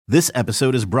This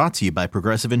episode is brought to you by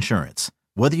Progressive Insurance.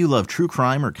 Whether you love true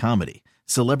crime or comedy,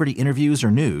 celebrity interviews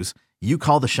or news, you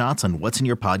call the shots on what's in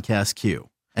your podcast queue.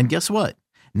 And guess what?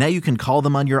 Now you can call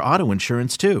them on your auto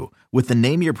insurance too with the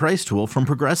Name Your Price tool from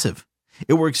Progressive.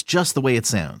 It works just the way it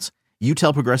sounds. You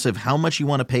tell Progressive how much you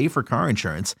want to pay for car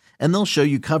insurance, and they'll show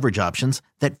you coverage options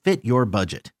that fit your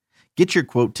budget. Get your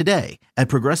quote today at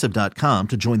Progressive.com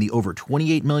to join the over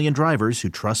 28 million drivers who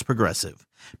trust Progressive.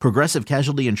 Progressive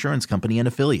Casualty Insurance Company and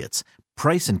Affiliates.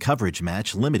 Price and coverage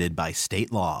match limited by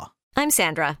state law. I'm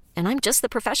Sandra, and I'm just the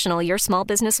professional your small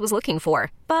business was looking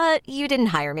for. But you didn't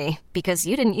hire me because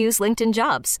you didn't use LinkedIn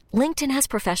Jobs. LinkedIn has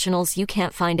professionals you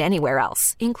can't find anywhere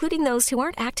else, including those who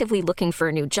aren't actively looking for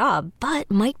a new job, but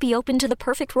might be open to the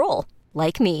perfect role,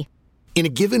 like me. In a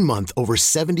given month, over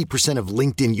 70% of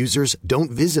LinkedIn users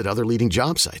don't visit other leading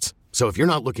job sites. So if you're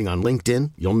not looking on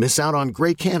LinkedIn, you'll miss out on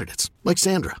great candidates like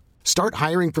Sandra. Start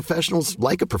hiring professionals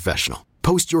like a professional.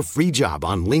 Post your free job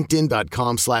on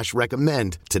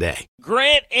linkedin.com/recommend today.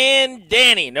 Grant and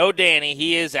Danny. No Danny.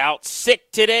 He is out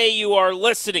sick today. You are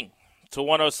listening to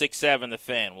 106.7 The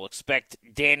Fan. We'll expect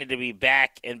Danny to be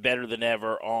back and better than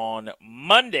ever on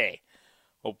Monday.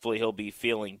 Hopefully he'll be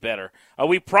feeling better.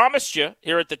 We promised you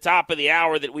here at the top of the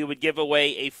hour that we would give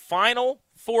away a final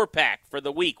 4-pack for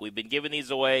the week. We've been giving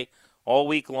these away all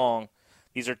week long.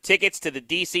 These are tickets to the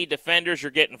DC Defenders.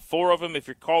 You're getting 4 of them if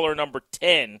you're caller number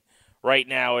 10 right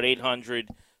now at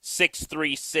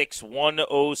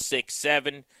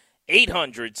 800-636-1067.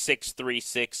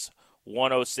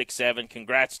 800-636-1067.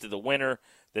 Congrats to the winner.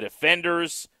 The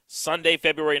Defenders, Sunday,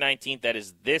 February 19th. That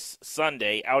is this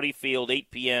Sunday, Audi Field, 8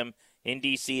 p.m., in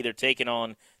D.C. They're taking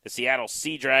on the Seattle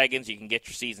Sea Dragons. You can get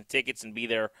your season tickets and be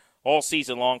there all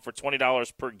season long for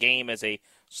 $20 per game as a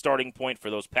starting point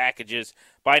for those packages.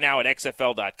 Buy now at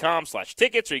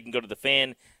xfl.com/tickets, or you can go to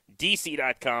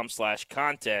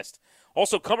thefandc.com/contest.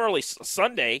 Also, come early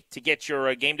Sunday to get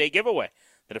your game day giveaway.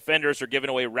 The Defenders are giving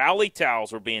away Rowley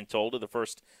towels, we're being told, to the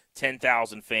first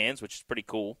 10,000 fans, which is pretty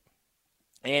cool.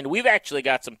 And we've actually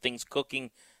got some things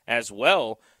cooking as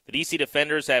well. The DC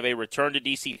Defenders have a Return to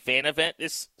DC fan event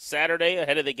this Saturday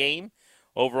ahead of the game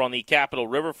over on the Capitol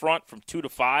Riverfront from 2 to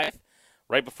 5,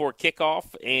 right before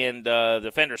kickoff. And the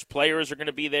Defenders players are going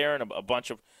to be there and a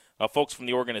bunch of folks from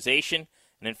the organization.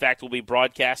 And, in fact, we'll be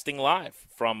broadcasting live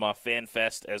from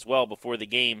FanFest as well before the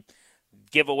game.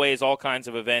 Giveaways, all kinds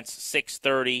of events,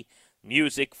 6:30,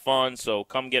 music, fun. So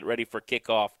come get ready for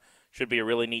kickoff. Should be a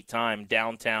really neat time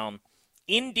downtown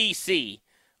in D.C.,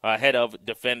 ahead of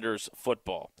Defenders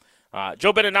football.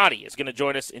 Joe Beninati is going to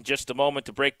join us in just a moment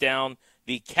to break down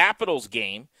the Capitals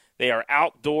game. They are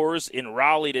outdoors in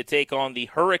Raleigh to take on the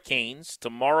Hurricanes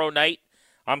tomorrow night.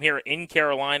 I'm here in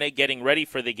Carolina getting ready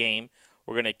for the game.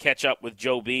 We're going to catch up with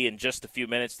Joe B in just a few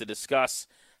minutes to discuss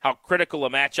how critical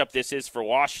a matchup this is for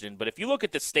Washington. But if you look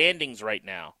at the standings right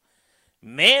now,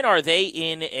 man, are they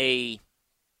in a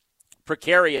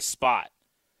precarious spot.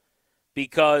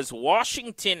 Because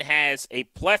Washington has a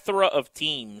plethora of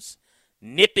teams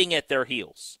nipping at their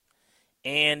heels.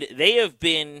 And they have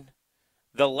been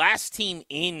the last team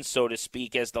in, so to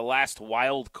speak, as the last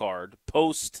wild card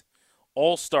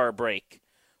post-All-Star break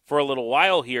for a little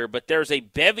while here. But there's a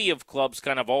bevy of clubs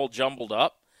kind of all jumbled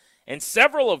up. And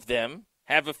several of them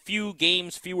have a few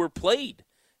games fewer played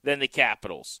than the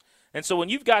Capitals. And so when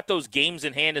you've got those games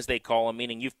in hand, as they call them,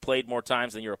 meaning you've played more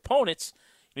times than your opponents,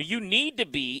 you need to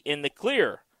be in the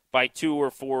clear by 2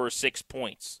 or 4 or 6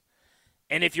 points.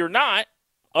 And if you're not,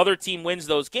 other team wins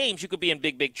those games, you could be in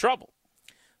big, big trouble.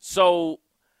 So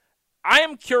I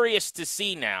am curious to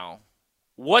see now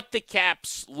what the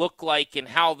Caps look like and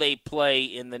how they play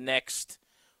in the next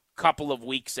couple of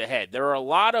weeks ahead. There are a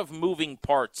lot of moving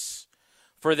parts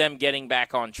for them getting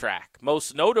back on track.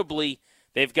 Most notably,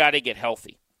 they've got to get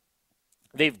healthy.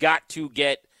 They've got to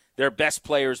get their best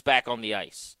players back on the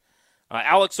ice.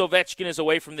 Alex Ovechkin is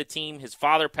away from the team. His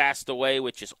father passed away,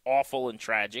 which is awful and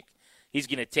tragic. He's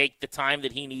going to take the time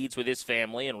that he needs with his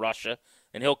family in Russia,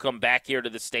 and he'll come back here to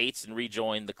the States and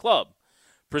rejoin the club.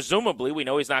 Presumably, we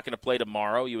know he's not going to play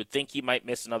tomorrow. You would think he might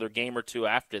miss another game or two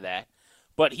after that.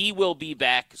 But he will be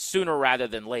back sooner rather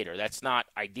than later. That's not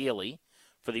ideally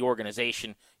for the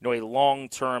organization, a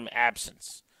long-term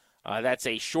absence. That's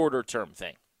a shorter-term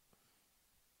thing.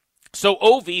 So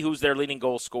Ovi, who's their leading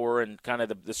goal scorer and kind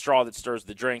of the straw that stirs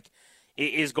the drink,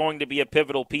 is going to be a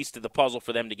pivotal piece to the puzzle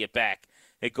for them to get back.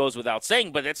 It goes without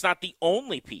saying, but that's not the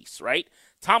only piece, right?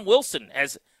 Tom Wilson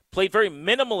has played very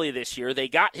minimally this year. They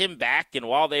got him back, and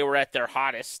while they were at their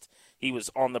hottest, he was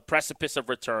on the precipice of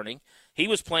returning. He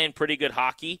was playing pretty good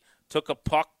hockey, took a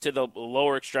puck to the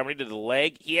lower extremity, to the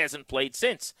leg. He hasn't played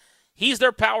since. He's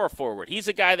their power forward. He's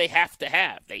a guy they have to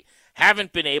have. They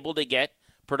haven't been able to get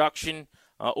production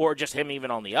or just him even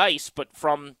on the ice, but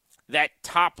from that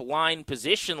top line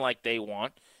position like they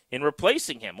want in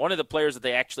replacing him. One of the players that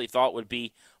they actually thought would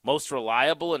be most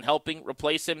reliable in helping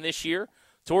replace him this year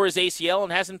tore his ACL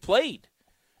and hasn't played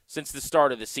since the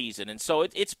start of the season. And so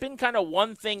it's been kind of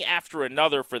one thing after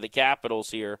another for the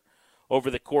Capitals here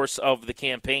over the course of the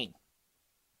campaign.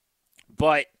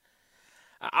 But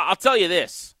I'll tell you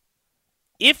this.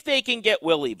 If they can get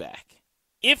Willie back,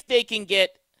 if they can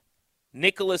get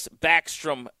Nicholas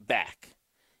Backstrom back,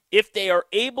 if they are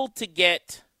able to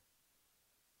get,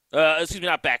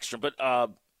 not Backstrom, but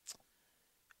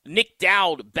Nick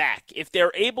Dowd back, if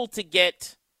they're able to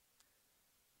get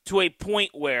to a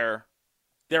point where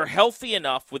they're healthy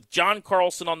enough with John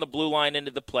Carlson on the blue line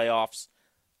into the playoffs,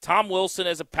 Tom Wilson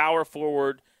as a power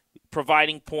forward,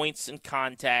 providing points and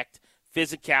contact,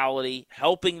 physicality,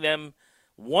 helping them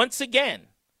once again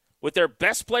with their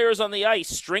best players on the ice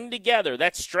string together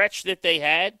that stretch that they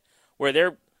had where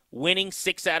they're winning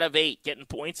 6 out of 8, getting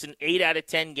points in 8 out of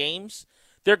 10 games,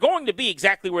 they're going to be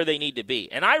exactly where they need to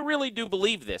be. And I really do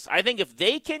believe this. I think if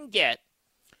they can get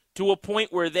to a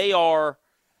point where they are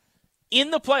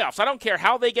in the playoffs, I don't care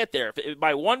how they get there, if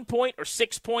by 1 point or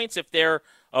 6 points, if they're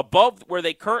above where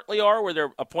they currently are, where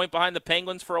they're a point behind the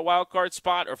Penguins for a wild card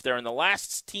spot, or if they're in the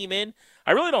last team in,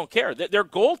 I really don't care. Their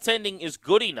goaltending is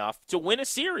good enough to win a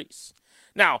series.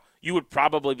 Now, you would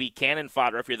probably be cannon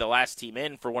fodder if you're the last team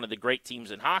in for one of the great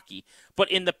teams in hockey.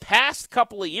 But in the past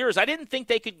couple of years, I didn't think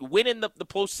they could win in the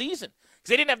postseason because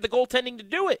they didn't have the goaltending to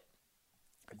do it.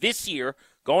 This year,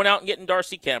 going out and getting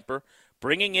Darcy Kemper,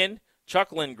 bringing in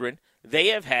Chuck Lindgren, they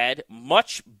have had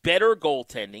much better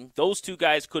goaltending. Those two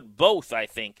guys could both, I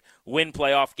think, win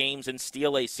playoff games and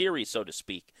steal a series, so to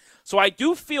speak. So I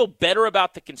do feel better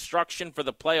about the construction for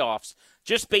the playoffs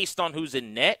just based on who's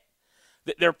in net.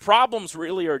 Their problems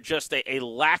really are just a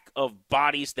lack of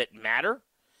bodies that matter,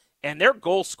 and their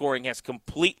goal scoring has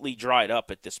completely dried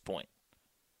up at this point.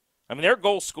 I mean, their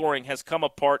goal scoring has come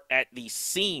apart at the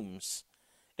seams,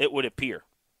 it would appear.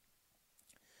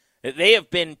 They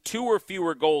have been 2 or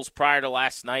fewer goals prior to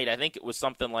last night. I think it was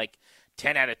something like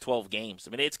 10 out of 12 games.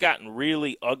 I mean, it's gotten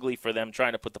really ugly for them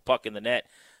trying to put the puck in the net.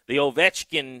 The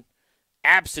Ovechkin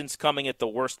absence coming at the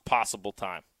worst possible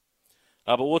time.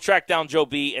 But we'll track down Joe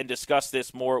B and discuss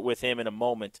this more with him in a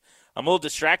moment. I'm a little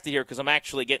distracted here because I'm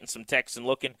actually getting some texts and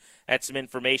looking at some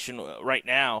information right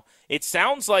now. It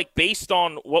sounds like, based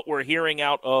on what we're hearing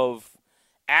out of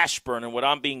Ashburn and what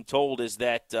I'm being told, is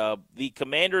that the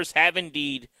Commanders have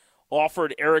indeed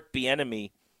offered Eric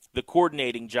Bieniemy the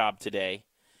coordinating job today,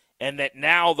 and that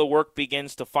now the work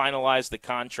begins to finalize the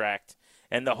contract,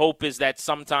 and the hope is that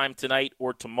sometime tonight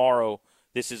or tomorrow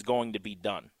this is going to be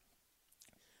done.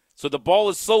 So the ball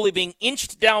is slowly being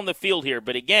inched down the field here,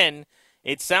 but again,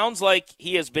 it sounds like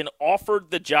he has been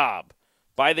offered the job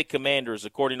by the Commanders,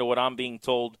 according to what I'm being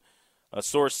told, a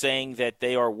source saying that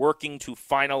they are working to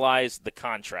finalize the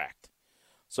contract.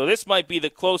 So this might be the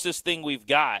closest thing we've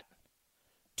got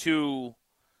to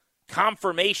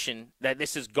confirmation that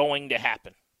this is going to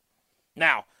happen.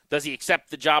 Now, does he accept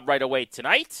the job right away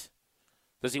tonight?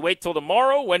 Does he wait till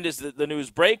tomorrow? When does the news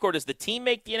break? Or does the team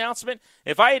make the announcement?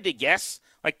 If I had to guess,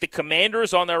 like the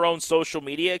Commanders on their own social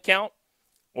media account,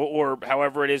 or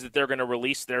however it is that they're going to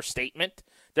release their statement,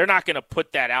 they're not going to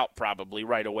put that out probably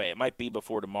right away. It might be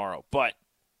before tomorrow. But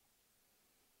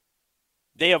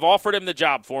they have offered him the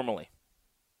job formally.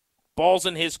 Ball's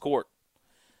in his court.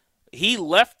 He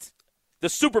left the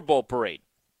Super Bowl parade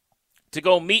to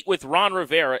go meet with Ron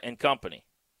Rivera and company.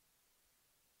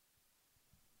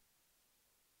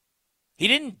 He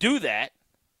didn't do that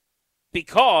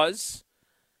because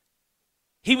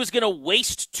he was going to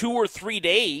waste 2 or 3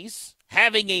 days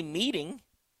having a meeting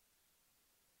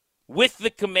with the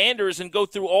Commanders and go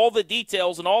through all the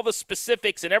details and all the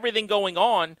specifics and everything going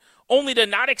on, only to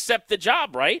not accept the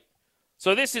job, right?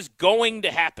 So this is going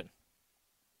to happen.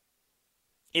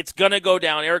 It's going to go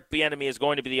down. Eric Bieniemy is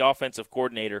going to be the offensive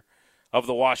coordinator of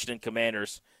the Washington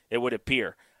Commanders, it would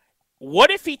appear.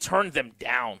 What if he turned them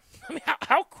down? I mean,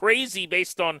 how crazy,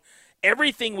 based on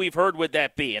everything we've heard, would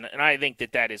that be? And I think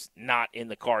that is not in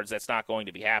the cards. That's not going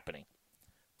to be happening.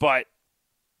 But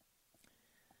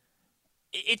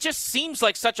it just seems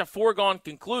like such a foregone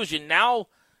conclusion. Now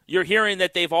you're hearing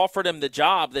that they've offered him the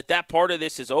job, that part of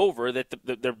this is over, that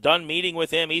they're done meeting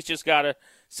with him. He's just got to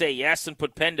say yes and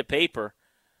put pen to paper.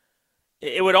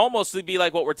 It would almost be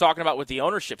like what we're talking about with the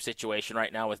ownership situation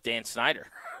right now with Dan Snyder,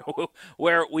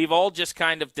 where we've all just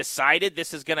kind of decided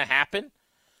this is going to happen.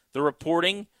 The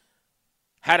reporting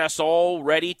had us all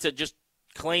ready to just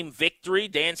claim victory.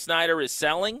 Dan Snyder is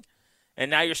selling. and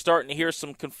now you're starting to hear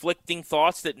some conflicting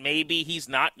thoughts that maybe he's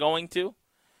not going to.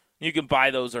 You can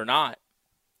buy those or not.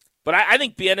 But I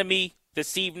think Bieniemy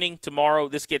this evening, tomorrow,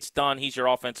 this gets done. He's your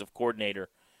offensive coordinator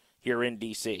here in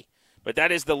D.C. But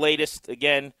that is the latest,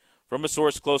 again, from a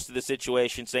source close to the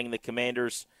situation, saying the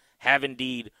Commanders have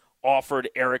indeed offered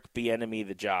Eric Bieniemy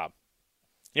the job.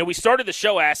 We started the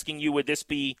show asking you, would this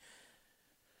be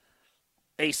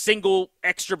a single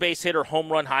extra base hit or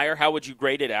home run hire? How would you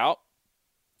grade it out?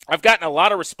 I've gotten a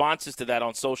lot of responses to that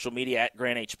on social media at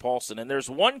Grant H. Paulson, and there's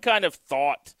one kind of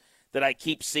thought that I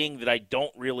keep seeing that I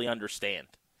don't really understand.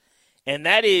 And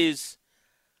that is,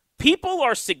 people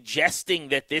are suggesting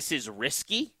that this is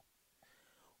risky,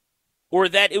 or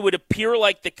that it would appear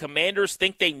like the Commanders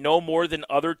think they know more than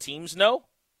other teams know.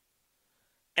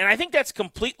 And I think that's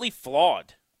completely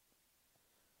flawed.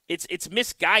 It's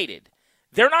misguided.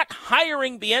 They're not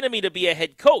hiring Bieniemy to be a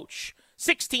head coach.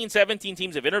 16, 17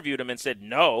 teams have interviewed him and said,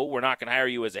 no, we're not going to hire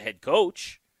you as a head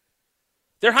coach.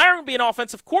 They're hiring him to be an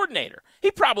offensive coordinator.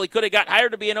 He probably could have got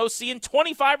hired to be an OC in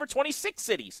 25 or 26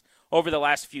 cities over the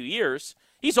last few years.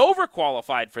 He's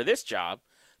overqualified for this job.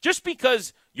 Just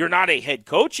because you're not a head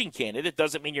coaching candidate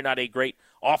doesn't mean you're not a great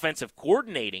offensive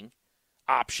coordinating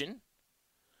option.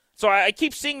 So I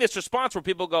keep seeing this response where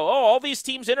people go, oh, all these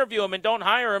teams interview him and don't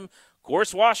hire him. Of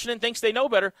course, Washington thinks they know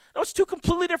better. No, it's two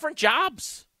completely different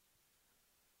jobs.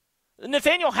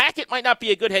 Nathaniel Hackett might not be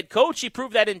a good head coach. He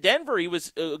proved that in Denver. He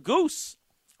was a goose.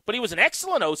 But he was an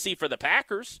excellent OC for the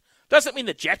Packers. Doesn't mean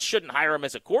the Jets shouldn't hire him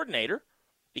as a coordinator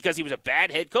because he was a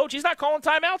bad head coach. He's not calling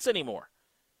timeouts anymore.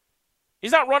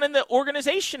 He's not running the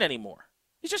organization anymore.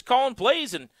 He's just calling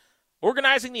plays and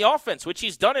organizing the offense, which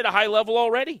he's done at a high level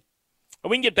already. And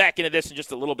we can get back into this in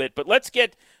just a little bit, but let's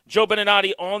get Joe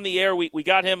Beninati on the air. We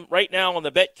got him right now on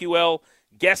the BetQL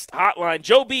guest hotline.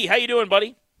 Joe B., how you doing,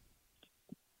 buddy?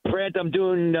 Brent, I'm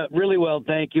doing really well,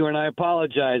 thank you, and I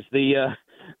apologize. The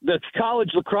college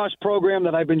lacrosse program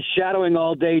that I've been shadowing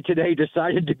all day today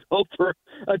decided to go for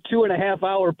a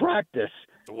 2.5-hour practice.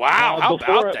 Wow, how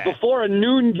about that? Before a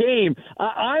noon game.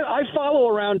 I follow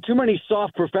around too many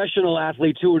soft professional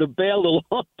athletes who would have bailed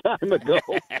a long time ago.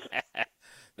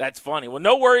 That's funny. Well,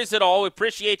 no worries at all. We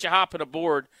appreciate you hopping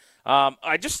aboard.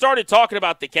 I just started talking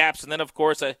about the Caps, and then, of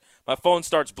course, my phone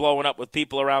starts blowing up with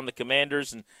people around the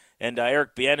Commanders and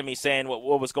Eric Bieniemy saying what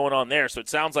was going on there. So it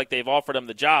sounds like they've offered him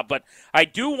the job. But I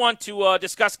do want to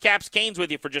discuss Caps-Canes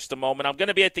with you for just a moment. I'm going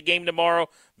to be at the game tomorrow.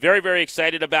 Very, very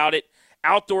excited about it.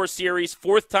 Outdoor series,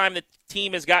 fourth time the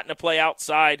team has gotten to play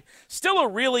outside. Still a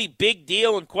really big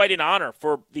deal and quite an honor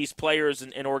for these players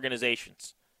and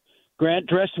organizations. Grant,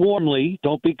 dress warmly.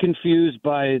 Don't be confused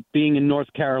by being in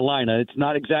North Carolina. It's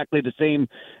not exactly the same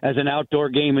as an outdoor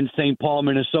game in St. Paul,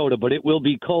 Minnesota, but it will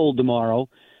be cold tomorrow.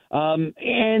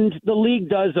 And the league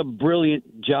does a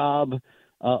brilliant job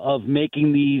of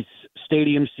making these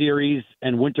stadium series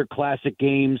and winter classic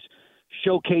games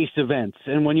showcase events.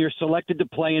 And when you're selected to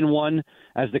play in one,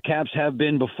 as the Caps have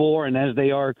been before and as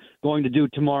they are going to do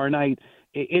tomorrow night,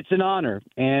 it's an honor.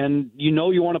 And you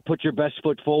want to put your best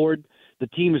foot forward. The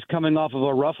team is coming off of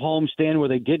a rough homestand where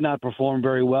they did not perform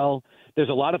very well. There's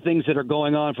a lot of things that are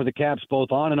going on for the Caps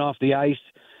both on and off the ice.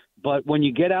 But when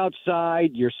you get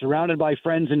outside, you're surrounded by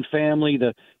friends and family.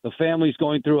 The family's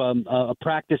going through a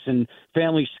practice and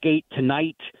family skate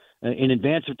tonight in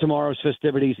advance of tomorrow's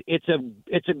festivities. It's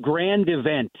a grand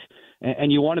event,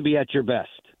 and you want to be at your best.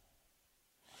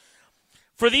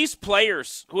 For these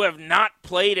players who have not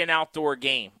played an outdoor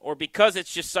game, or because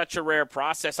it's just such a rare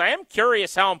process, I am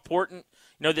curious how important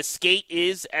the skate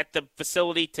is at the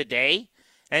facility today,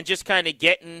 and just kind of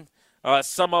getting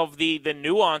some of the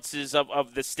nuances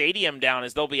of the stadium down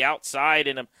as they'll be outside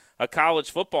in a college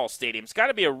football stadium. It's got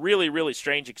to be a really, really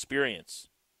strange experience.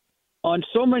 On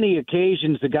so many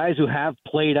occasions, the guys who have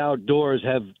played outdoors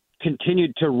have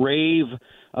continued to rave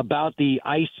about the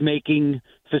ice-making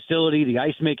facility, the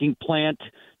ice-making plant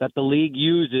that the league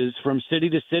uses from city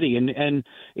to city. And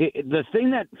the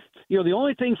thing that, the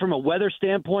only thing from a weather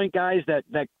standpoint, guys,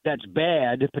 that's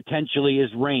bad potentially is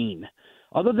rain.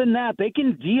 Other than that, they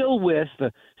can deal with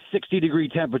the 60-degree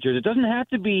temperatures. It doesn't have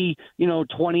to be,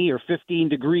 20 or 15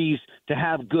 degrees to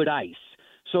have good ice.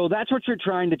 So that's what you're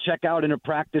trying to check out in a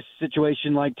practice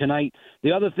situation like tonight.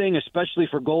 The other thing, especially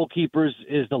for goalkeepers,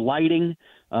 is the lighting.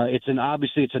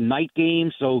 Obviously it's a night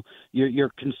game, so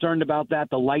you're concerned about that.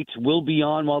 The lights will be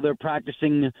on while they're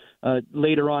practicing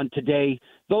later on today.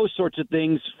 Those sorts of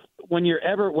things.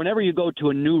 Whenever you go to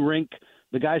a new rink,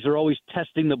 the guys are always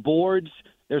testing the boards.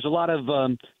 There's a lot of,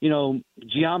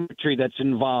 geometry that's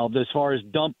involved as far as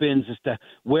dump-ins as to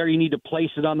where you need to place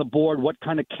it on the board, what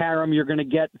kind of carom you're going to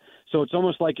get. So it's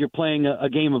almost like you're playing a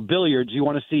game of billiards. You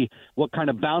want to see what kind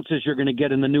of bounces you're going to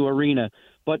get in the new arena.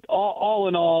 But all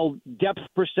in all, depth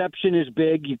perception is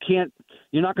big.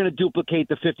 You're not going to duplicate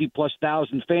the 50-plus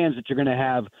thousand fans that you're going to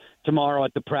have tomorrow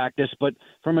at the practice. But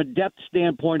from a depth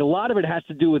standpoint, a lot of it has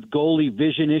to do with goalie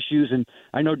vision issues, and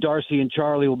I know Darcy and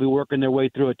Charlie will be working their way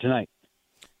through it tonight.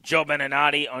 Joe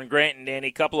Beninati on Grant and Danny.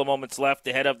 A couple of moments left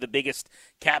ahead of the biggest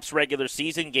Caps regular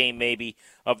season game maybe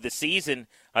of the season.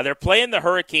 They're playing the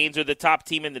Hurricanes, or the top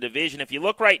team in the division. If you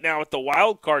look right now at the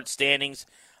wild card standings,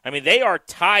 I mean, they are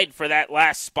tied for that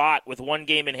last spot with one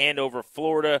game in hand over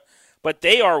Florida, but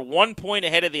they are 1 point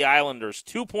ahead of the Islanders,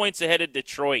 2 points ahead of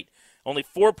Detroit, only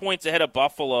 4 points ahead of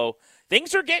Buffalo.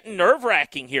 Things are getting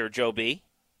nerve-wracking here, Joe B.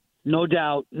 No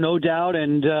doubt.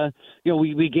 And,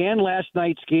 we began last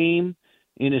night's game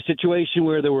in a situation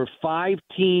where there were 5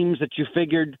 teams that you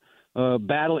figured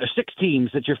six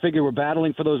teams that you figured were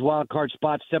battling for those wild card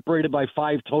spots, separated by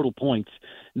 5 total points.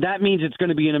 That means it's going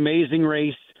to be an amazing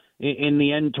race in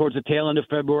the end, towards the tail end of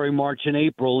February, March, and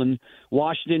April, and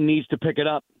Washington needs to pick it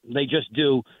up. They just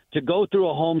do. To go through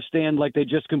a homestand like they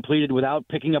just completed without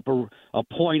picking up a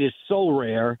point is so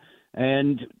rare,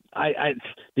 and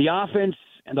the offense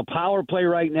and the power play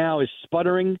right now is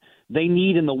sputtering. They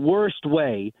need in the worst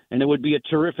way, and it would be a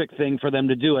terrific thing for them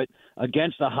to do it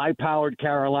against a high-powered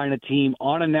Carolina team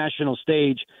on a national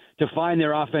stage, to find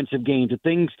their offensive game,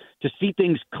 to see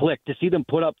things click, to see them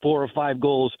put up 4 or 5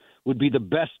 goals would be the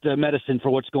best medicine for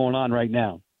what's going on right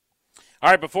now. All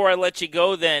right, before I let you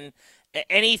go then,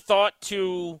 any thought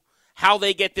to how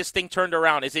they get this thing turned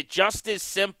around? Is it just as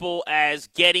simple as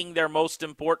getting their most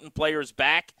important players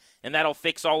back, and that'll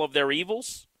fix all of their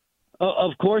evils?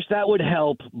 Of course, that would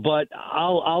help, but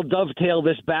I'll dovetail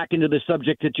this back into the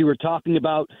subject that you were talking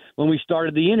about when we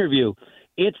started the interview.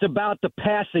 It's about the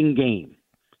passing game,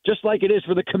 just like it is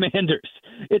for the Commanders.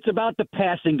 It's about the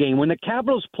passing game. When the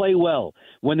Capitals play well,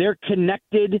 when they're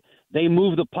connected, they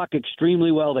move the puck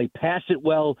extremely well. They pass it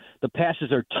well. The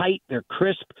passes are tight. They're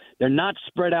crisp. They're not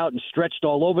spread out and stretched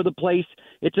all over the place.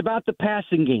 It's about the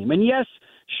passing game. And yes,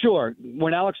 sure,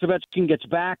 when Alex Ovechkin gets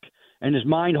back and his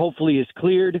mind hopefully is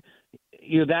cleared,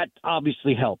 that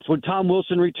obviously helps. When Tom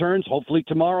Wilson returns, hopefully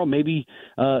tomorrow, maybe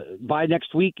by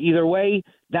next week, either way,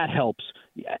 that helps.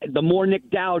 The more Nick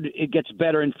Dowd it gets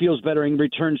better and feels better and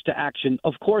returns to action,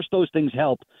 of course those things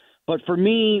help. But for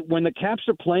me, when the Caps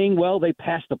are playing well, they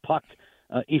pass the puck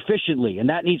efficiently, and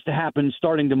that needs to happen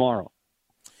starting tomorrow.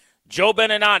 Joe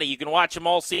Beninati, you can watch him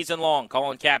all season long,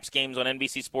 calling Caps games on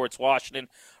NBC Sports Washington.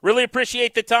 Really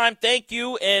appreciate the time. Thank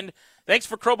you, and thanks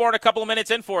for crowbarring a couple of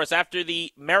minutes in for us after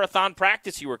the marathon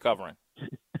practice you were covering.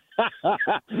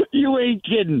 You ain't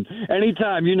kidding.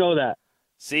 Anytime, you know that.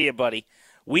 See you, buddy.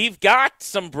 We've got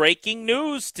some breaking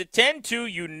news to tend to.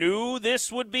 You knew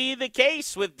this would be the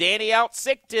case with Danny out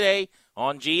sick today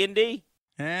on G&D.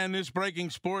 And this breaking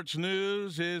sports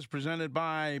news is presented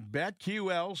by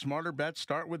BetQL. Smarter bets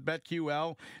start with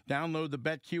BetQL. Download the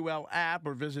BetQL app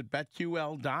or visit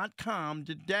BetQL.com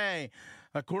today.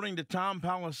 According to Tom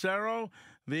Pelissero,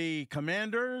 the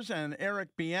Commanders and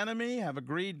Eric Bieniemy have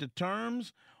agreed to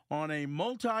terms on a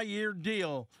multi-year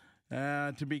deal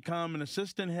to become an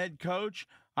assistant head coach,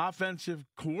 offensive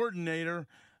coordinator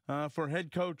for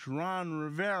head coach Ron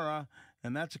Rivera,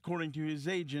 and that's according to his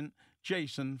agent,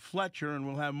 Jason Fletcher. And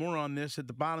we'll have more on this at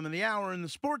the bottom of the hour in the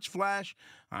Sports Flash.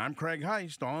 I'm Craig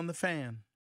Heist on The Fan.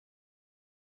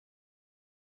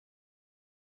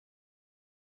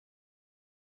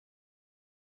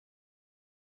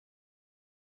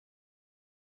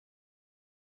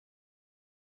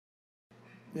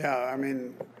 Yeah, I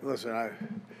mean, listen,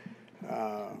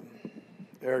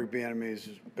 Eric Bieniemy has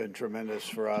been tremendous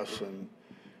for us, and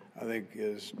I think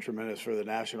is tremendous for the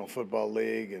National Football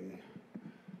League, and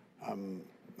I'm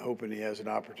hoping he has an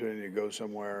opportunity to go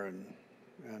somewhere and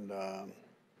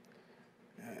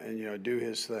do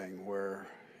his thing where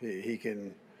he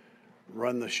can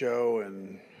run the show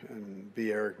and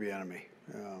be Eric Bieniemy.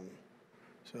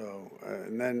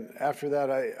 And then after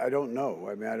that, I don't know.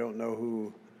 I mean, I don't know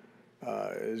who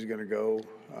is going to go.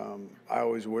 I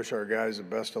always wish our guys the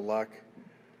best of luck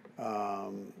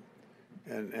and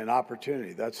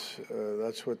opportunity. That's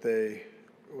what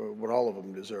all of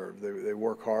them deserve. They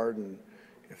work hard, and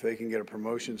if they can get a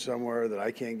promotion somewhere that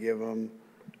I can't give them,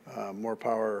 more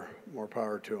power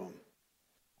to them.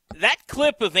 That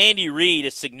clip of Andy Reid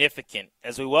is significant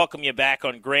as we welcome you back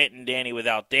on Grant and Danny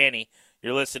without Danny.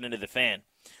 You're listening to The Fan.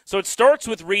 So it starts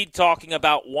with Reid talking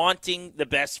about wanting the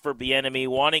best for Bieniemy,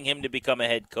 wanting him to become a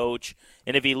head coach,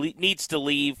 and if he needs to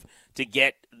leave to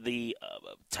get the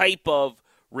type of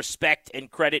respect and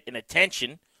credit and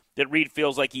attention that Reed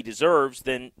feels like he deserves,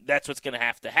 then that's what's going to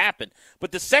have to happen.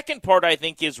 But the second part, I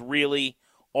think, is really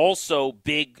also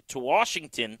big to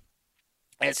Washington,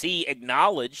 as he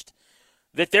acknowledged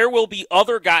that there will be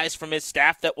other guys from his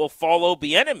staff that will follow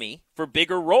Bieniemy for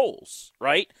bigger roles,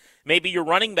 right? Maybe your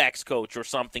running backs coach or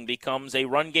something becomes a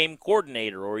run game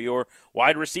coordinator, or your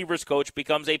wide receivers coach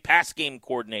becomes a pass game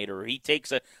coordinator, or he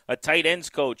takes a tight ends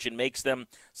coach and makes them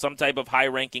some type of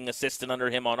high-ranking assistant under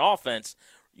him on offense.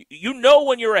 You know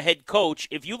when you're a head coach,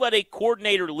 if you let a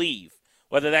coordinator leave,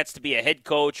 whether that's to be a head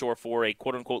coach or for a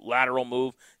quote-unquote lateral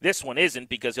move, this one isn't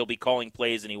because he'll be calling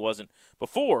plays and he wasn't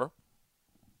before,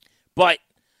 but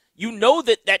you know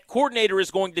that that coordinator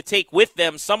is going to take with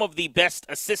them some of the best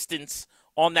assistants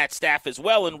on that staff as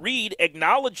well. And Reed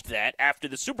acknowledged that after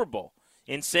the Super Bowl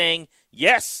in saying,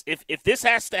 yes, if this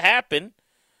has to happen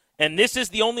and this is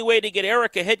the only way to get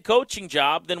Eric a head coaching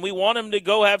job, then we want him to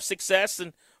go have success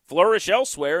and flourish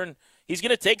elsewhere, and he's going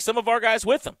to take some of our guys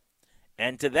with him.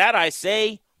 And to that I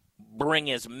say, bring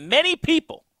as many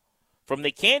people from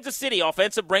the Kansas City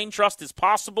Offensive Brain Trust as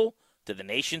possible to the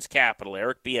nation's capital,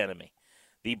 Eric Bieniemy.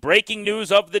 The breaking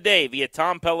news of the day via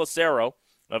Tom Pelissero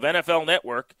of NFL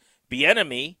Network,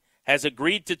 Bieniemy has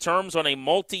agreed to terms on a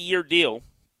multi-year deal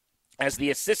as the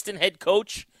assistant head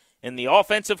coach and the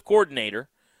offensive coordinator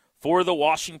for the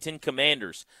Washington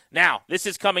Commanders. Now, this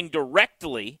is coming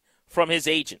directly from his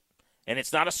agent, and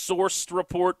it's not a sourced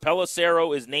report.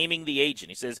 Pelissero is naming the agent.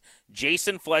 He says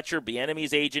Jason Fletcher,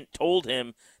 Bieniemy's agent, told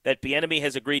him that Bieniemy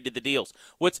has agreed to the deals.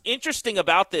 What's interesting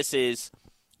about this is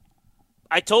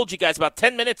I told you guys about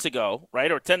 10 minutes ago,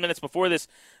 right, or 10 minutes before this,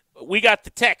 we got the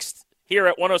text here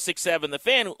at 106.7 The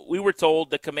Fan. We were told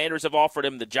the Commanders have offered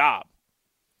him the job.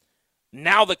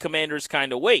 Now the Commanders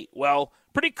kind of wait. Well,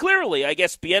 pretty clearly, I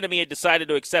guess Bieniemy had decided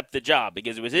to accept the job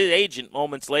because it was his agent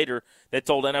moments later that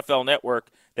told NFL Network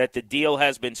that the deal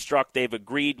has been struck. They've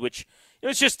agreed, which it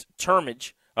was just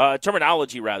terminology.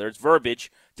 It's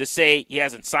verbiage to say he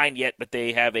hasn't signed yet, but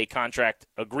they have a contract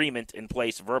agreement in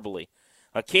place verbally.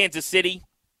 Kansas City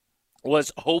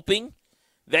was hoping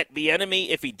that Bieniemy,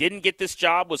 if he didn't get this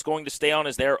job, was going to stay on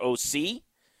as their OC.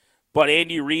 But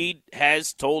Andy Reid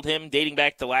has told him, dating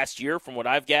back to last year from what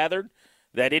I've gathered,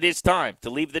 that it is time to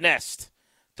leave the nest,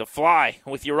 to fly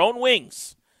with your own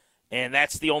wings. And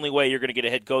that's the only way you're going to get a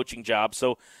head coaching job.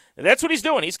 So that's what he's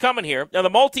doing. He's coming here. Now, the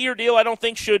multi-year deal I don't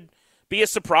think should be a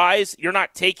surprise. You're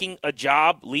not taking a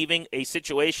job, leaving a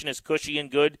situation as cushy and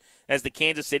good as the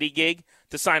Kansas City gig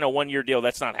to sign a one-year deal.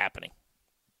 That's not happening.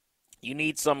 You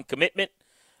need some commitment.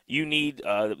 You need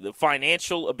the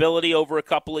financial ability over a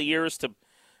couple of years to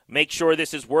make sure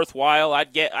this is worthwhile.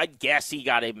 I'd guess he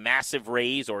got a massive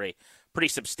raise or a pretty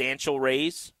substantial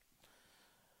raise.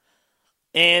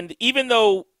 And even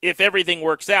though if everything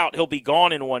works out, he'll be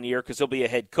gone in 1 year because he'll be a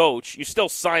head coach, you still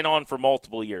sign on for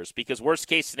multiple years because worst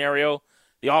case scenario,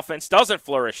 the offense doesn't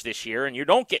flourish this year and you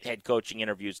don't get head coaching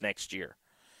interviews next year.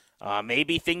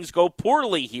 Maybe things go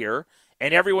poorly here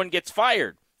and everyone gets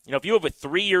fired. You know, if you have a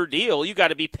 3-year deal, you got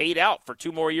to be paid out for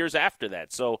 2 more years after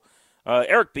that. So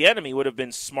Eric Bieniemy would have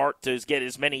been smart to get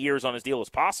as many years on his deal as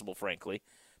possible, frankly,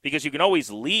 because you can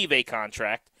always leave a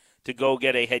contract to go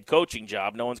get a head coaching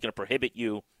job. No one's going to prohibit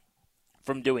you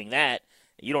from doing that.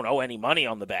 You don't owe any money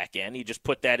on the back end. You just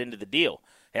put that into the deal.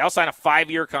 Hey, I'll sign a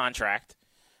 5-year contract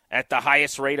at the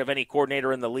highest rate of any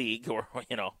coordinator in the league, or,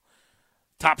 you know,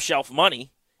 top shelf money.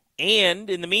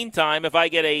 And in the meantime, if I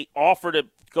get a offer to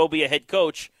go be a head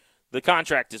coach, the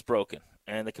contract is broken.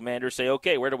 And the Commanders say,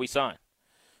 okay, where do we sign?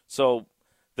 So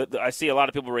I see a lot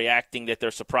of people reacting that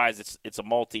they're surprised it's a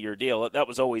multi-year deal. That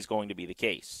was always going to be the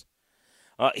case.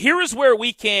 Here is where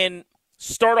we can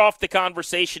start off the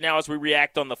conversation now as we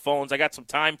react on the phones. I got some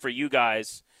time for you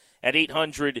guys at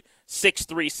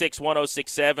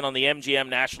 800-636-1067 on the MGM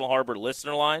National Harbor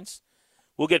listener lines.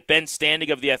 We'll get Ben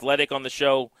Standig of The Athletic on the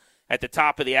show at the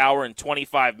top of the hour in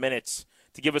 25 minutes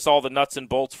to give us all the nuts and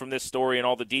bolts from this story and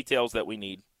all the details that we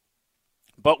need.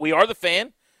 But we are the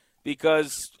Fan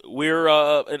because we're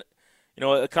a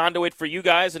conduit for you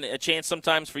guys and a chance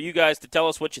sometimes for you guys to tell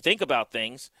us what you think about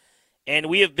things. And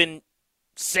we have been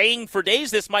saying for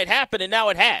days this might happen, and now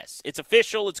it has. It's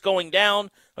official. It's going down.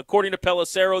 According to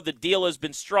Pelissero, the deal has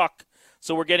been struck.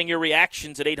 So we're getting your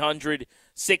reactions at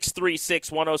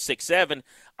 800-636-1067.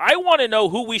 I want to know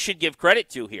who we should give credit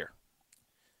to here.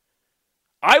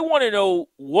 I want to know,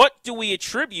 what do we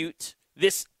attribute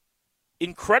this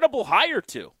incredible hire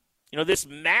to? You know, this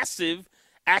massive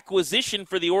acquisition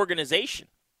for the organization.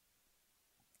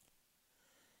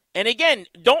 And again,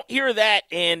 don't hear that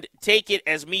and take it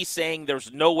as me saying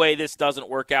there's no way this doesn't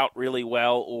work out really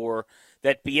well or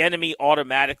that Bieniemy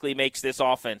automatically makes this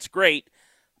offense great.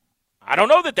 I don't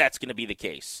know that that's going to be the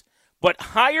case. But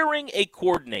hiring a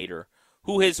coordinator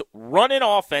who has run an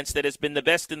offense that has been the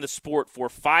best in the sport for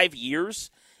 5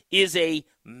 years is a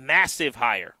massive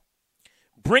hire.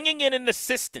 Bringing in an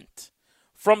assistant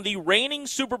from the reigning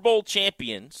Super Bowl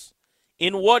champions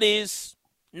in what is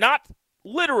not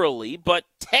literally, but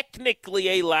technically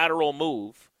a lateral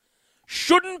move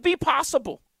shouldn't be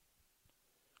possible.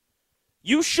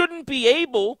 You shouldn't be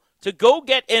able to go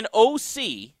get an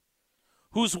OC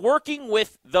who's working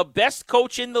with the best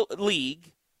coach in the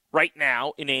league right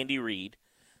now in Andy Reid,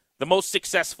 the most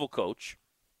successful coach,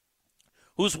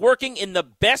 who's working in the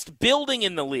best building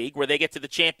in the league where they get to the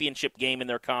championship game in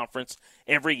their conference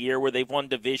every year where they've won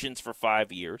divisions for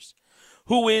 5 years,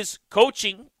 who is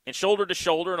coaching and shoulder to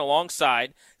shoulder and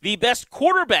alongside the best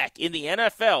quarterback in the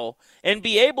NFL, and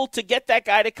be able to get that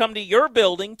guy to come to your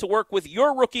building to work with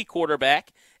your rookie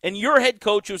quarterback and your head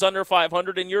coach who's under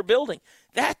 500 in your building.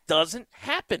 That doesn't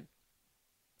happen.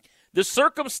 The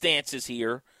circumstances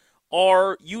here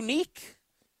are unique.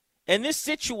 And this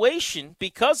situation,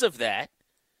 because of that,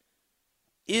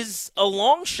 is a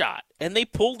long shot, and they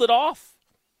pulled it off.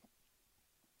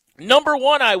 Number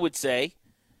one, I would say,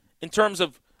 in terms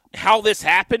of how this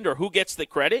happened or who gets the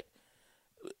credit,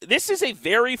 this is a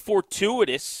very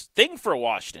fortuitous thing for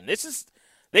Washington.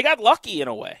 They got lucky in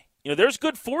a way. There's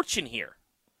good fortune here.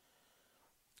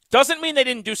 Doesn't mean they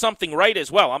didn't do something right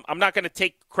as well. I'm not going to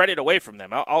take credit away from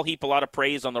them. I'll heap a lot of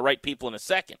praise on the right people in a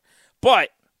second. But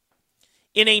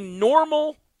in a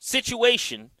normal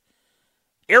situation,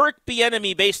 Eric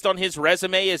Bieniemy, based on his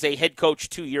resume as a head coach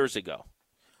 2 years ago,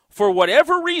 for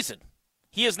whatever reason,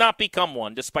 he has not become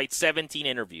one despite 17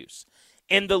 interviews.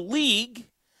 And the league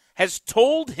has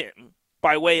told him,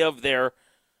 by way of their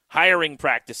hiring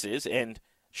practices and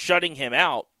shutting him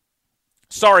out,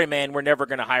 sorry, man, we're never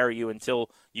going to hire you until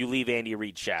you leave Andy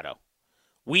Reid's shadow.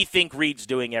 We think Reid's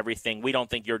doing everything. We don't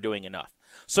think you're doing enough.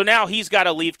 So now he's got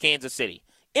to leave Kansas City.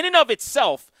 In and of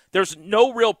itself, there's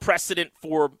no real precedent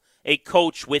for a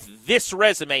coach with this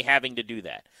resume having to do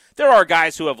that. There are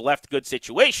guys who have left good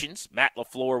situations, Matt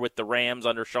LaFleur with the Rams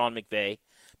under Sean McVay,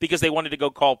 because they wanted to go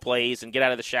call plays and get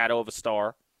out of the shadow of a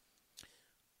star.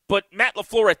 But Matt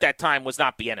LaFleur at that time was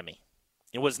not Bieniemy.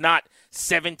 It was not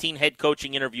 17 head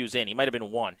coaching interviews in. He might have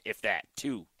been one, if that,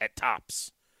 two at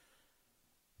tops.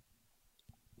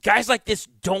 Guys like this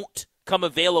don't come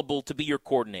available to be your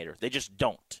coordinator. They just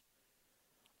don't.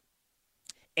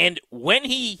 And when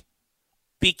he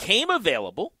became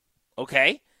available,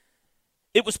 okay,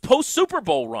 it was post-Super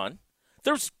Bowl run.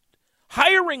 There's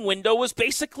hiring window was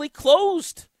basically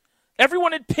closed.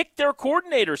 Everyone had picked their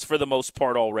coordinators for the most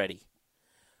part already.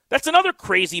 That's another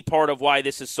crazy part of why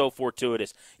this is so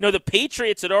fortuitous. The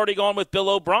Patriots had already gone with Bill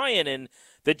O'Brien, and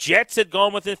the Jets had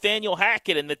gone with Nathaniel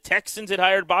Hackett, and the Texans had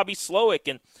hired Bobby Slowick,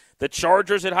 and the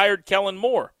Chargers had hired Kellen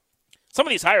Moore. Some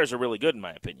of these hires are really good, in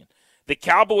my opinion. The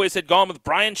Cowboys had gone with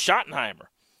Brian Schottenheimer.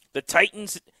 The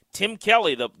Titans, Tim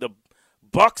Kelly. The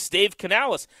Bucks, Dave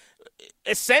Canales.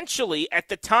 Essentially, at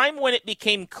the time when it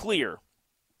became clear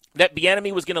that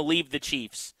Bieniemy was going to leave the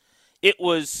Chiefs, it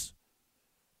was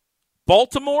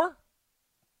Baltimore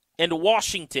and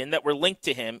Washington that were linked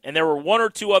to him, and there were one or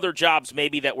two other jobs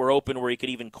maybe that were open where he could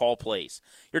even call plays.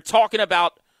 You're talking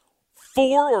about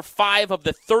 4 or 5 of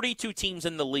the 32 teams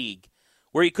in the league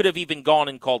where he could have even gone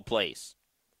and called plays.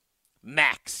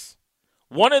 Max.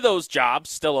 One of those jobs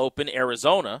still open,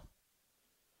 Arizona.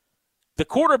 The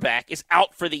quarterback is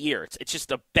out for the year. It's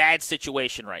just a bad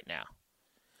situation right now.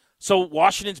 So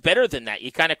Washington's better than that.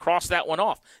 You kind of cross that one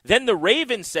off. Then the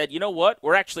Ravens said, you know what?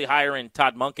 We're actually hiring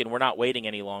Todd Monken. We're not waiting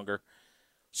any longer.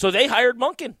 So they hired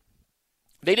Monken.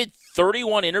 They did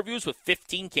 31 interviews with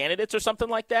 15 candidates or something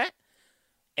like that.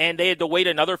 And they had to wait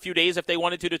another few days if they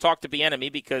wanted to talk to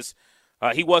Bieniemy because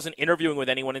he wasn't interviewing with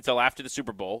anyone until after the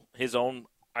Super Bowl. His own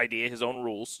idea, his own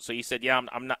rules. So he said, yeah,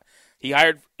 I'm not. He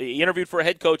interviewed for a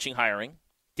head coaching hiring,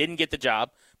 didn't get the job,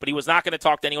 but he was not going to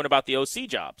talk to anyone about the OC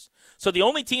jobs. So the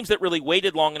only teams that really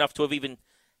waited long enough to have even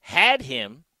had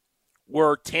him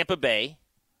were Tampa Bay,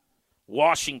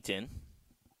 Washington,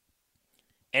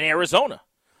 and Arizona.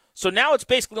 So now it's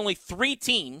basically only 3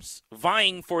 teams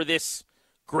vying for this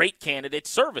great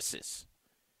candidate's services.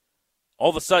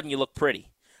 All of a sudden you look pretty.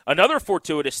 Another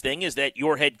fortuitous thing is that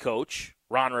your head coach,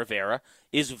 Ron Rivera,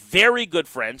 is very good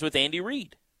friends with Andy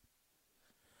Reid.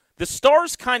 The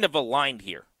stars kind of aligned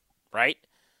here, right?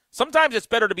 Sometimes it's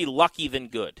better to be lucky than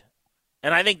good.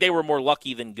 And I think they were more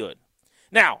lucky than good.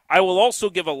 Now, I will also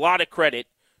give a lot of credit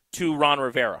to Ron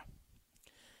Rivera.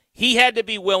 He had to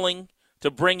be willing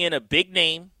to bring in a big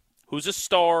name who's a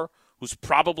star, who's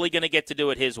probably going to get to do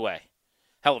it his way.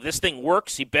 Hell, if this thing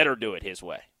works, he better do it his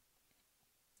way.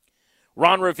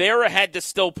 Ron Rivera had to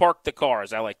still park the car,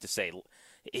 as I like to say.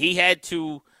 He had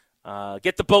to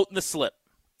get the boat in the slip,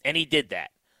 and he did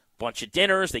that. Bunch of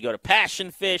dinners. They go to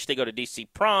Passion Fish. They go to DC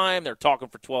Prime. They're talking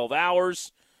for 12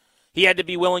 hours. He had to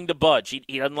be willing to budge.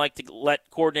 He doesn't like to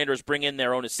let coordinators bring in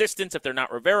their own assistants if they're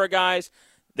not Rivera guys.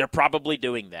 They're probably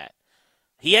doing that.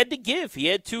 He had to give. He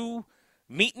had to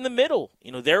meet in the middle.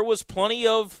 There was plenty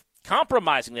of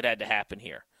compromising that had to happen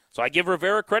here. So I give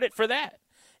Rivera credit for that.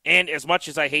 And as much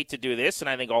as I hate to do this, and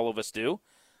I think all of us do,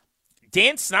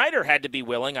 Dan Snyder had to be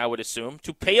willing, I would assume,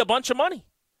 to pay a bunch of money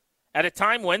at a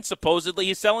time when supposedly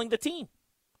he's selling the team.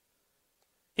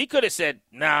 He could have said,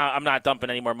 nah, I'm not dumping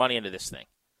any more money into this thing.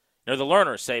 The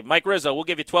Lerners say, Mike Rizzo, we'll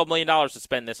give you $12 million to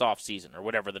spend this offseason, or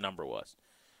whatever the number was.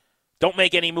 Don't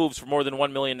make any moves for more than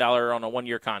 $1 million on a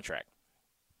one-year contract.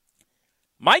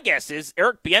 My guess is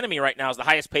Eric Bieniemy right now is the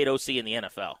highest paid OC in the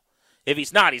NFL. If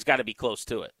he's not, he's got to be close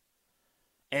to it.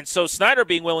 And so Snyder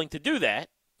being willing to do that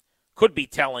could be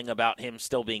telling about him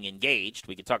still being engaged.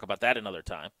 We could talk about that another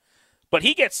time. But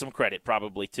he gets some credit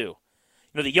probably too.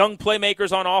 The young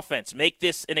playmakers on offense make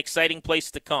this an exciting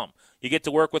place to come. You get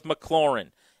to work with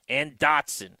McLaurin and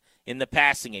Dotson in the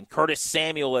passing game. Curtis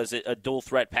Samuel as a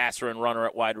dual-threat passer and runner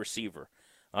at wide receiver.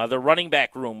 The running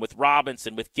back room with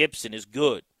Robinson, with Gibson is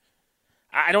good.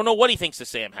 I don't know what he thinks of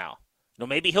Sam Howell.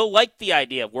 Maybe he'll like the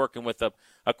idea of working with a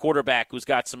quarterback who's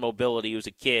got some mobility, who's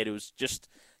a kid, who's just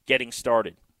getting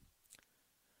started.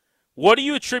 What do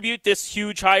you attribute this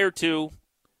huge hire to?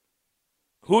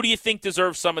 Who do you think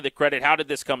deserves some of the credit? How did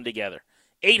this come together?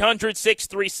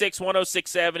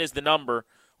 800-636-1067 is the number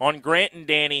on Grant and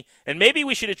Danny. And maybe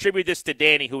we should attribute this to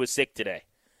Danny, who is sick today.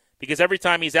 Because every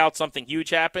time he's out, something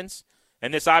huge happens.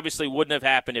 And this obviously wouldn't have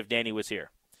happened if Danny was here.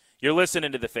 You're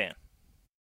listening to The Fan.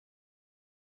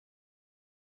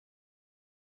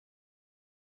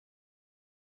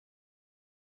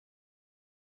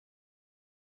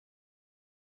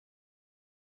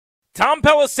 Tom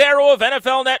Pelissero of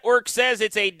NFL Network says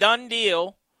it's a done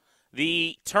deal.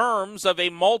 The terms of a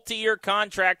multi-year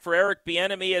contract for Eric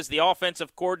Bieniemy as the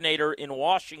offensive coordinator in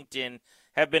Washington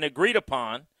have been agreed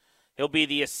upon. He'll be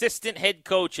the assistant head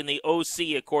coach in the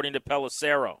OC, according to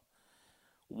Pelissero.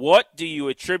 What do you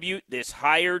attribute this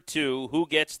hire to? Who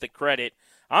gets the credit?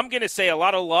 I'm going to say a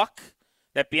lot of luck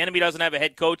that Bieniemy doesn't have a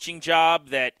head coaching job,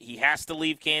 that he has to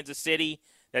leave Kansas City,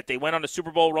 that they went on a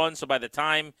Super Bowl run, so by the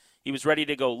time he was ready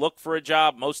to go look for a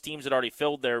job, most teams had already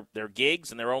filled their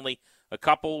gigs, and there were only a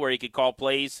couple where he could call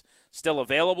plays still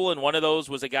available, and one of those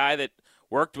was a guy that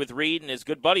worked with Reed and is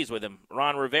good buddies with him,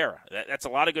 Ron Rivera. That's a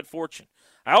lot of good fortune.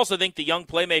 I also think the young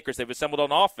playmakers they've assembled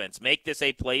on offense make this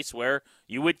a place where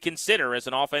you would consider, as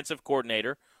an offensive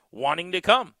coordinator, wanting to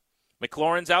come.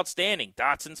 McLaurin's outstanding.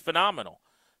 Dotson's phenomenal.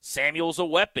 Samuel's a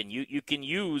weapon you can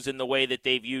use in the way that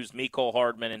they've used Mecole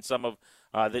Hardman and some of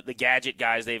the gadget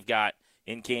guys they've got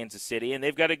in Kansas City. And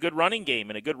they've got a good running game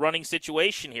and a good running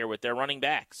situation here with their running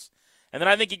backs. And then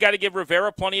I think you got to give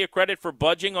Rivera plenty of credit for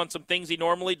budging on some things he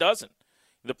normally doesn't.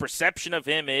 The perception of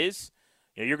him is,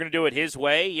 you're going to do it his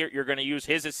way. You're going to use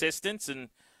his assistants. And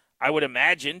I would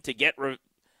imagine to get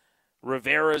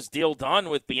Rivera's deal done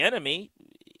with Bieniemy,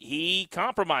 he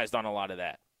compromised on a lot of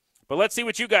that. But let's see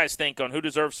what you guys think on who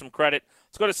deserves some credit.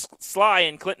 Let's go to Sly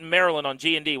in Clinton, Maryland on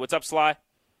G&D. What's up, Sly?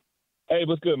 Hey,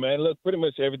 what's good, man? Look, pretty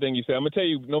much everything you said. I'm going to tell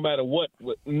you, no matter what,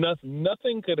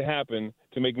 nothing could happen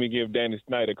to make me give Danny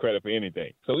Snyder credit for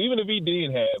anything. So even if he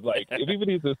did have, even if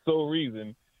he's the sole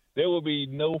reason, there will be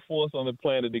no force on the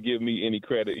planet to give me any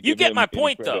credit. You get my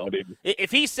point, though.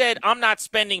 If he said, I'm not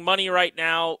spending money right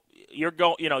now, you're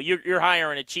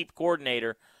hiring a cheap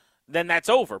coordinator, then that's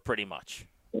over pretty much.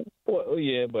 Well,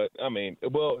 yeah, but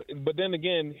then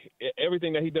again,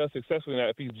 everything that he does successfully now,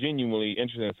 if he's genuinely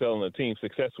interested in selling a team,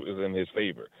 success is in his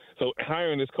favor. So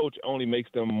hiring this coach only makes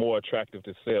them more attractive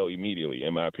to sell immediately,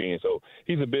 in my opinion. So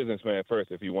he's a businessman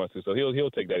first if he wants to. So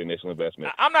he'll take that initial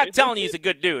investment. I'm not telling you he's a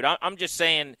good dude. I'm just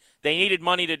saying they needed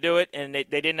money to do it, and they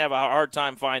didn't have a hard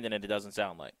time finding it, it doesn't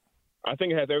sound like. I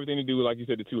think it has everything to do with, like you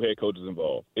said, the two head coaches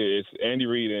involved. It's Andy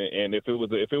Reid, and if it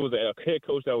was a head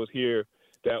coach that was here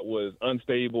that was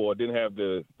unstable or didn't have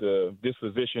the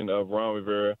disposition of Ron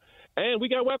Rivera. And we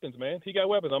got weapons, man. He got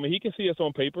weapons. I mean, he can see us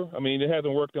on paper. I mean, it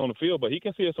hasn't worked on the field, but he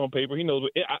can see us on paper. He knows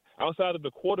outside of the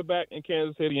quarterback in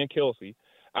Kansas City and Kelsey,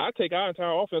 I take our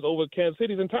entire offense over Kansas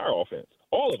City's entire offense.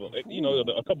 All of them.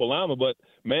 A couple linemen, but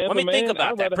man, let me think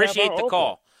about that. Appreciate the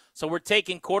call. So we're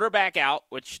taking quarterback out,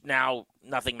 which now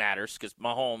nothing matters because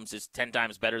Mahomes is 10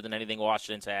 times better than anything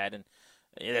Washington's had, and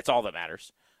that's all that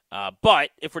matters.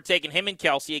 But if we're taking him and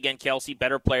Kelsey, again, Kelsey,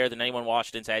 better player than anyone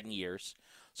Washington's had in years.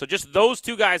 So just those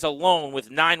two guys alone with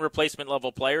 9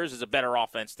 replacement-level players is a better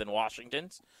offense than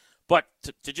Washington's. But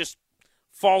to just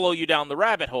follow you down the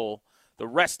rabbit hole. The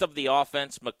rest of the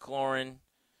offense, McLaurin,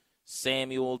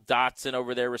 Samuel, Dotson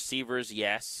over their receivers,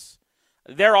 yes.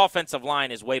 Their offensive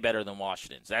line is way better than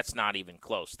Washington's. That's not even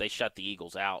close. They shut the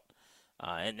Eagles out,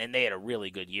 and they had a really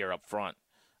good year up front.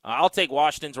 I'll take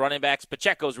Washington's running backs.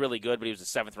 Pacheco's really good, but he was a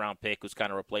 7th-round pick who's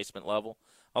kind of replacement level.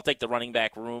 I'll take the running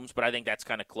back rooms, but I think that's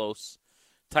kind of close.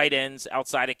 Tight ends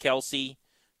outside of Kelsey,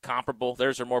 comparable.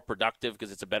 Theirs are more productive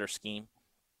because it's a better scheme.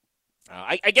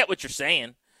 I get what you're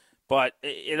saying, but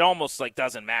it almost like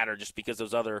doesn't matter just because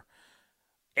those other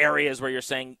areas where you're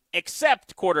saying,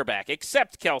 except quarterback,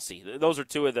 except Kelsey. Those are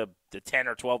two of the 10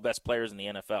 or 12 best players in the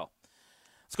NFL.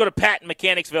 Let's go to Pat in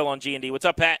Mechanicsville on G&D. What's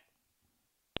up, Pat?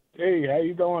 Hey, how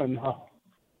you doing?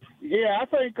 Yeah, I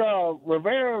think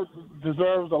Rivera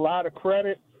deserves a lot of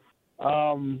credit.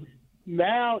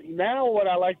 Now, what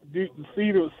I like to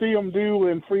see him do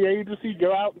in free agency,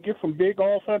 go out and get some big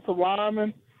offensive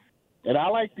linemen. And I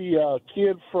like the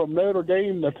kid from Notre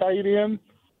Dame, the tight end.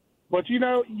 But you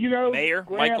know, Mayer,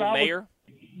 Grant, Michael Mayer.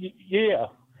 Yeah,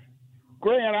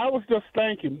 Grant, I was just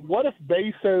thinking, what if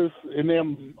Bezos and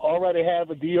them already have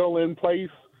a deal in place,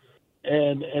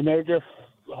 and they're just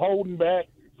holding back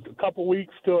a couple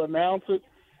weeks to announce it,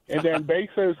 and then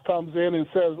Bezos comes in and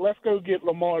says, "Let's go get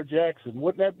Lamar Jackson."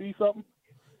 Wouldn't that be something?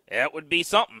 That would be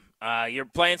something. You're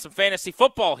playing some fantasy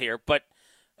football here, but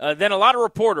then a lot of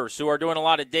reporters who are doing a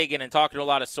lot of digging and talking to a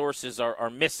lot of sources are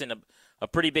missing a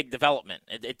pretty big development.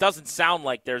 It doesn't sound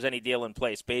like there's any deal in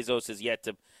place. Bezos is yet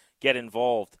to get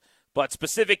involved. But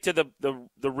specific to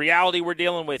the reality we're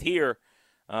dealing with here,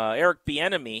 Eric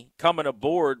Bieniemy coming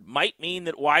aboard might mean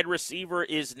that wide receiver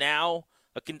is now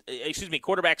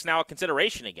quarterback's now a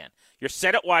consideration again. You're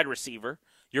set at wide receiver.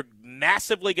 You're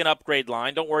massively going to upgrade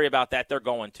line. Don't worry about that. They're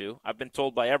going to. I've been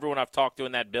told by everyone I've talked to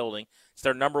in that building, it's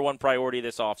their number one priority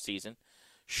this offseason.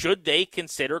 Should they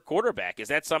consider quarterback? Is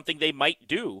that something they might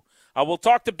do? We'll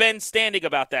talk to Ben Standing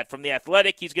about that from The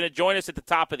Athletic. He's going to join us at the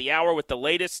top of the hour with the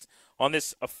latest on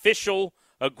this official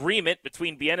agreement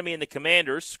between Bieniemy and the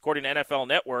Commanders, according to NFL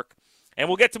Network. And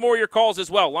we'll get to more of your calls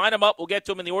as well. Line them up. We'll get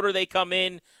to them in the order they come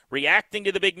in, reacting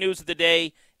to the big news of the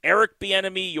day. Eric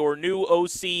Bieniemy, your new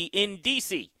OC in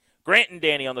D.C. Grant and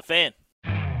Danny on The Fan.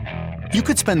 You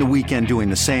could spend the weekend doing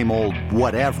the same old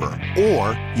whatever,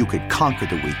 or you could conquer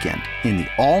the weekend in the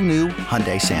all-new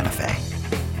Hyundai Santa Fe.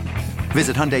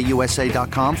 Visit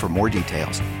HyundaiUSA.com for more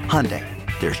details. Hyundai,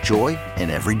 there's joy in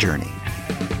every journey.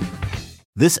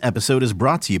 This episode is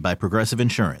brought to you by Progressive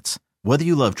Insurance. Whether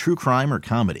you love true crime or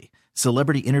comedy,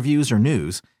 celebrity interviews or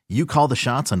news, you call the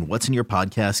shots on what's in your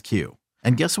podcast queue.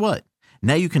 And guess what?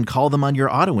 Now you can call them on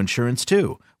your auto insurance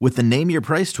too with the Name Your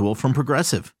Price tool from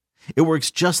Progressive. It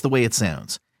works just the way it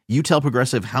sounds. You tell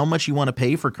Progressive how much you want to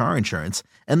pay for car insurance,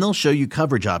 and they'll show you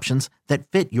coverage options that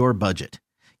fit your budget.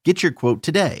 Get your quote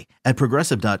today at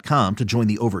Progressive.com to join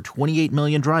the over 28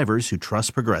 million drivers who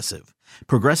trust Progressive.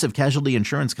 Progressive Casualty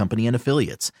Insurance Company and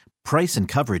Affiliates. Price and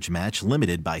coverage match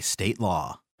limited by state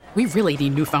law. We really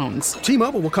need new phones.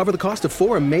 T-Mobile will cover the cost of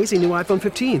 4 amazing new iPhone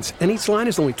 15s, and each line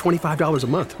is only $25 a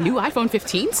month. New iPhone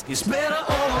 15s? It's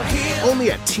better over here.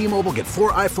 Only at T-Mobile, get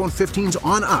 4 iPhone 15s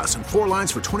on us and 4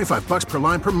 lines for $25 per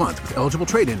line per month with eligible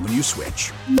trade-in when you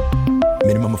switch.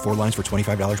 Minimum of 4 lines for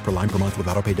 $25 per line per month with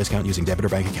autopay discount using debit or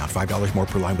bank account. $5 more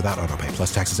per line without autopay,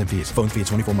 plus taxes and fees. Phone fee at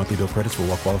 24 monthly bill credits for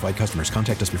well-qualified customers.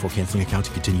 Contact us before canceling account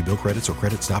to continue bill credits or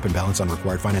credit stop and balance on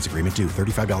required finance agreement due.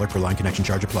 $35 per line connection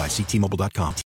charge applies. See T-Mobile.com.